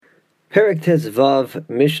Perek Tes Vav,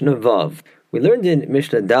 Mishnah Vav. We learned in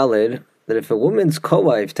Mishnah Daled that if a woman's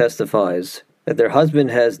co-wife testifies that their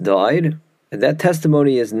husband has died, and that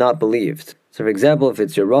testimony is not believed. So for example, if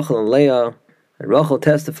it's your Rachel and Leah, and Rachel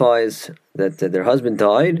testifies that their husband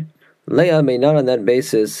died, Leah may not on that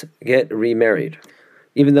basis get remarried.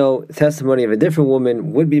 Even though the testimony of a different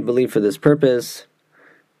woman would be believed for this purpose,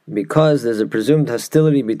 because there's a presumed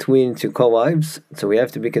hostility between two co-wives, so we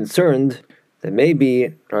have to be concerned that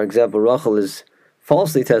maybe, for example, Rachel is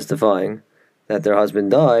falsely testifying that their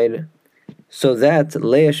husband died, so that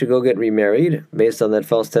Leah should go get remarried based on that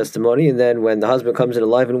false testimony, and then when the husband comes in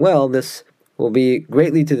alive and well, this will be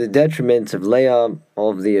greatly to the detriment of Leah.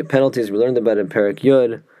 All of the penalties we learned about in Perek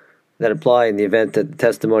Yud that apply in the event that the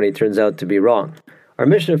testimony turns out to be wrong. Our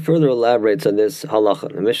Mishnah further elaborates on this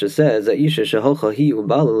halacha. The Mishnah says that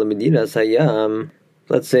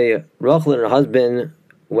let's say Rachel and her husband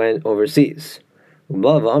went overseas, and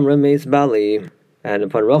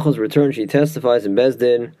upon Rachel's return she testifies in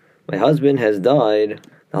Bezdin, my husband has died.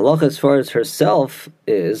 The halacha as far as herself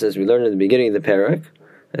is, as we learned at the beginning of the parak,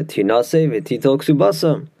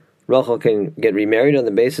 Rachel can get remarried on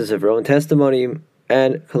the basis of her own testimony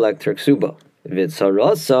and collect her ksuba.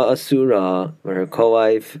 V'tzarasa asura, where her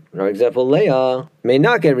co-wife, for example Leah, may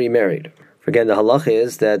not get remarried. Again, the halacha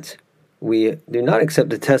is that we do not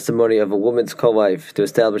accept the testimony of a woman's co-wife to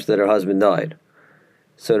establish that her husband died.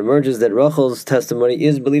 So it emerges that Rachel's testimony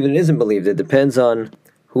is believed and isn't believed. It depends on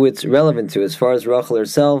who it's relevant to. As far as Rachel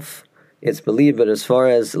herself, it's believed, but as far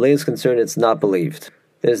as Leah is concerned, it's not believed.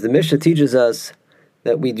 As the Mishnah teaches us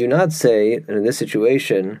that we do not say, and in this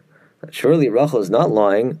situation, that surely Rachel is not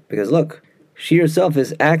lying, because look, she herself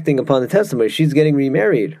is acting upon the testimony. She's getting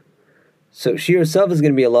remarried. So she herself is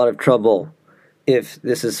going to be in a lot of trouble if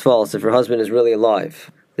this is false, if her husband is really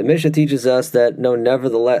alive. The Mishnah teaches us that no,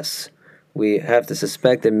 nevertheless, we have to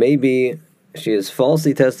suspect that maybe she is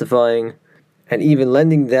falsely testifying and even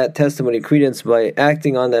lending that testimony credence by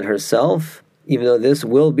acting on that herself, even though this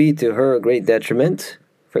will be to her a great detriment.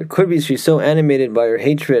 For it could be she's so animated by her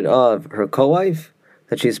hatred of her co-wife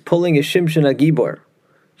that she's pulling a Shimshon Agibor.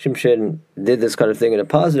 Shimshon did this kind of thing in a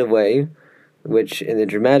positive way, which in the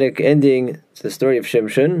dramatic ending to the story of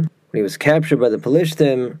Shimshon, when he was captured by the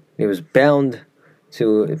Pelishtim, he was bound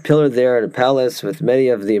to a pillar there in a palace with many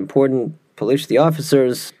of the important Pelishti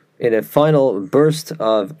officers. In a final burst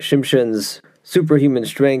of Shimshon's superhuman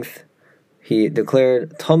strength, he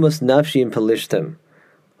declared, Thomas Nafshi in Pelishtim,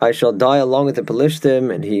 I shall die along with the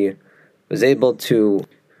Pelishtim, and he was able to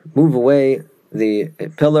move away the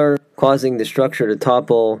pillar, causing the structure to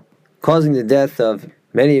topple, causing the death of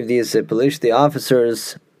many of these Pelishti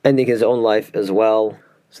officers, ending his own life as well.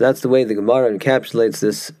 So that's the way the Gemara encapsulates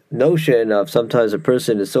this notion of sometimes a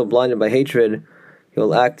person is so blinded by hatred, he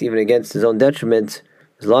will act even against his own detriment,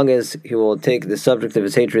 as long as he will take the subject of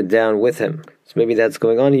his hatred down with him. So maybe that's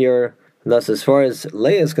going on here. And thus, as far as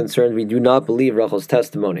Leah is concerned, we do not believe Rachel's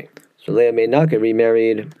testimony. So Leah may not get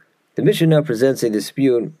remarried. The Mishnah now presents a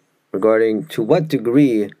dispute regarding to what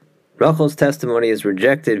degree Rachel's testimony is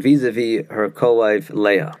rejected vis-a-vis her co-wife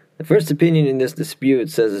Leah. The first opinion in this dispute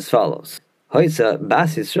says as follows. Hoitza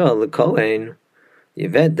Bas Yisrael L'Kohen, the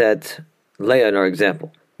event that Leah, in our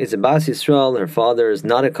example, is a Bas Yisrael, her father is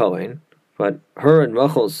not a Kohen, but her and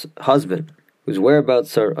Rachel's husband, whose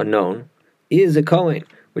whereabouts are unknown, is a Kohen,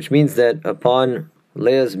 which means that upon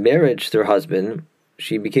Leah's marriage to her husband,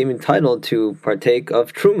 she became entitled to partake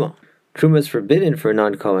of Truma. Truma is forbidden for a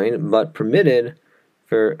non-Kohen, but permitted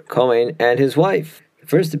for Kohen and his wife. The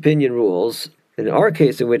first opinion rules that in our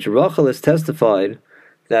case in which Rachel has testified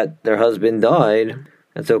that their husband died,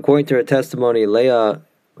 and so according to her testimony, Leah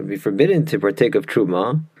would be forbidden to partake of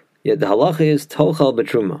Truma, yet the halacha is Tochal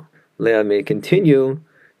B'Truma. Leah may continue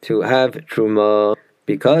to have Truma,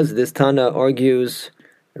 because this Tana argues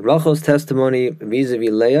that Rachel's testimony vis-a-vis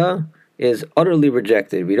Leah is utterly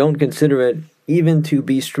rejected. We don't consider it even to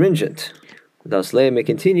be stringent. Thus Leah may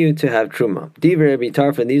continue to have Truma. Divrei Rabbi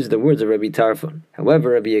Tarfon, these are the words of Rabbi Tarfon.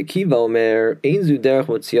 However, Rabbi Akiva Omer, Ein zu derech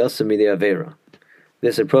motziasa midei avera.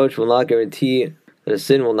 This approach will not guarantee that a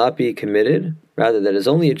sin will not be committed, rather that is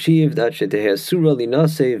only achieved at sheteheh asura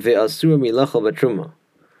linase ve'asura milachal b'truma.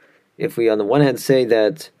 If we on the one hand say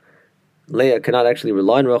that Leah cannot actually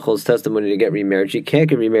rely on Rachel's testimony to get remarried, she can't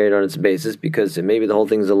get remarried on its basis because maybe the whole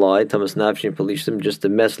thing's a lie, Thomas Nafshi and Pelishtim, just to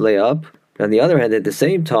mess Leah up. On the other hand, at the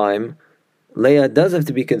same time, Leah does have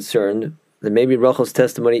to be concerned that maybe Rachel's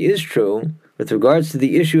testimony is true with regards to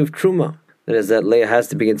the issue of Truma. That is, that Leah has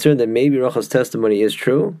to be concerned that maybe Rachel's testimony is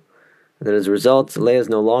true, and that as a result, Leah is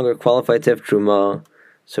no longer qualified to have Truma,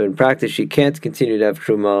 so in practice she can't continue to have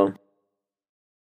Truma.